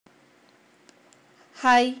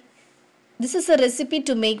Hi, this is a recipe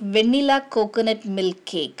to make vanilla coconut milk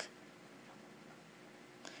cake.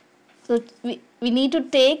 So we need to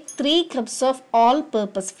take 3 cups of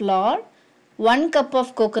all-purpose flour, 1 cup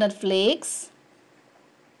of coconut flakes.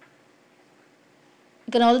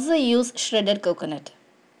 You can also use shredded coconut.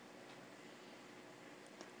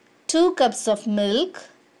 2 cups of milk.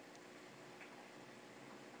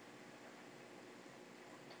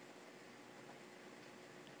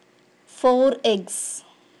 4 eggs.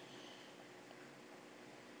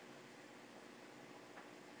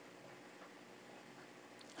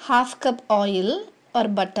 Half cup oil or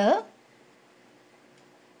butter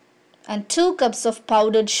and 2 cups of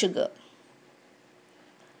powdered sugar.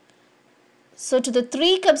 So to the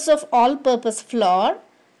 3 cups of all-purpose flour,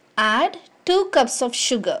 add 2 cups of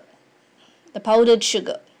sugar, the powdered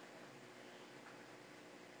sugar.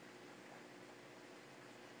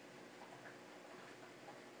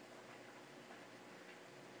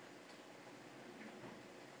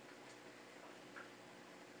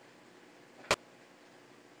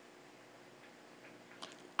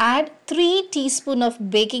 Add 3 teaspoons of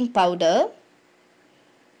baking powder.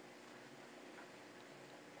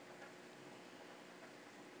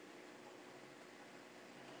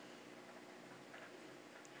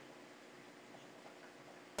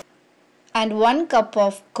 And 1 cup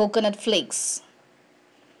of coconut flakes.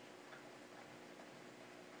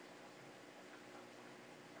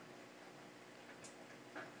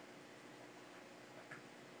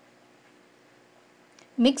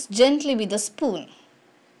 Mix gently with a spoon.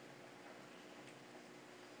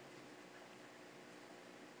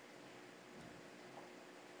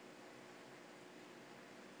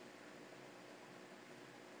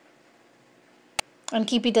 And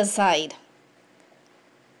keep it aside.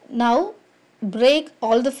 Now break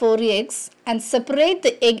all the 4 eggs and separate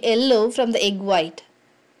the egg yellow from the egg white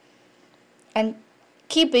and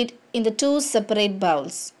keep it in the 2 separate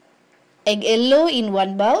bowls. Egg yellow in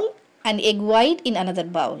one bowl and egg white in another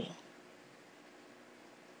bowl.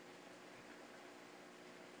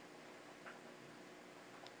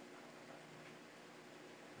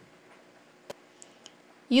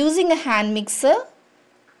 Using a hand mixer,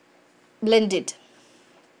 blend it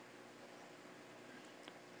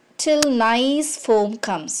till nice foam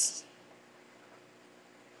comes.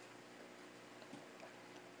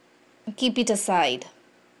 Keep it aside.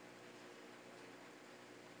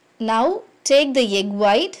 Now take the egg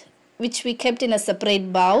white which we kept in a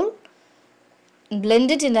separate bowl and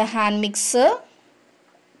blend it in a hand mixer.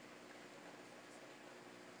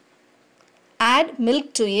 Add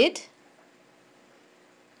milk to it.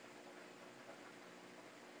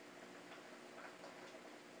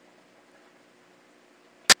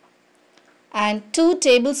 And 2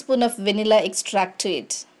 tablespoons of vanilla extract to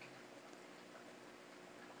it.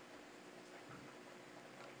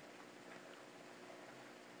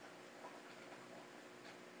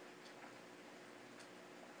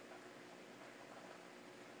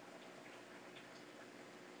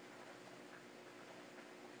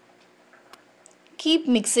 Keep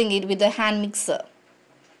mixing it with a hand mixer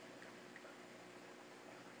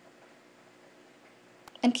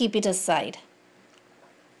and keep it aside.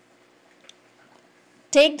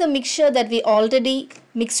 Take the mixture that we already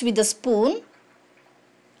mixed with a spoon,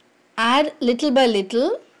 add little by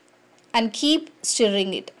little and keep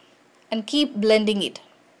stirring it and keep blending it.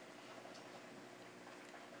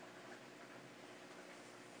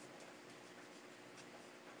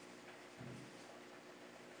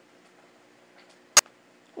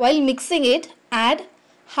 While mixing it, add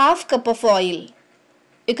half cup of oil.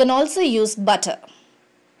 You can also use butter.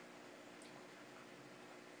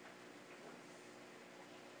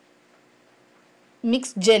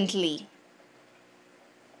 Mix gently.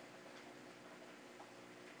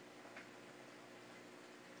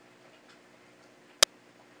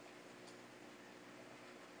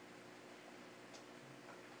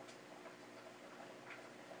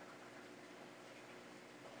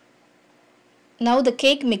 Now the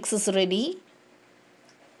cake mix is ready.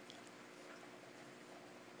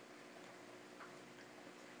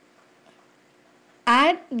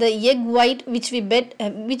 Add the egg white which we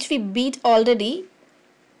beat already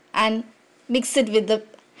and mix it with the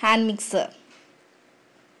hand mixer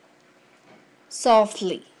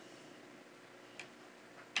softly.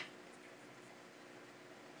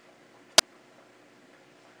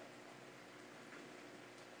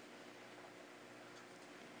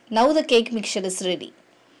 Now the cake mixture is ready.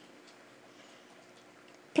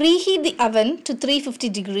 Preheat the oven to 350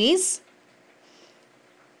 degrees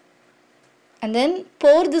and then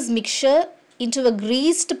pour this mixture into a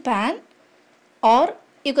greased pan, or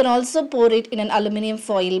you can also pour it in an aluminium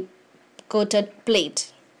foil coated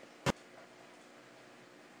plate.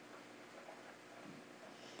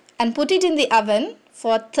 And put it in the oven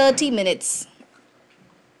for 30 minutes.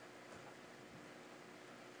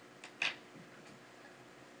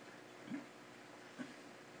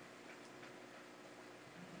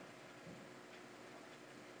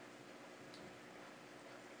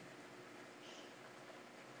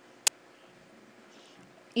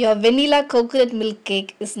 Your vanilla coconut milk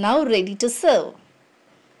cake is now ready to serve.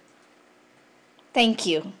 Thank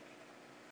you.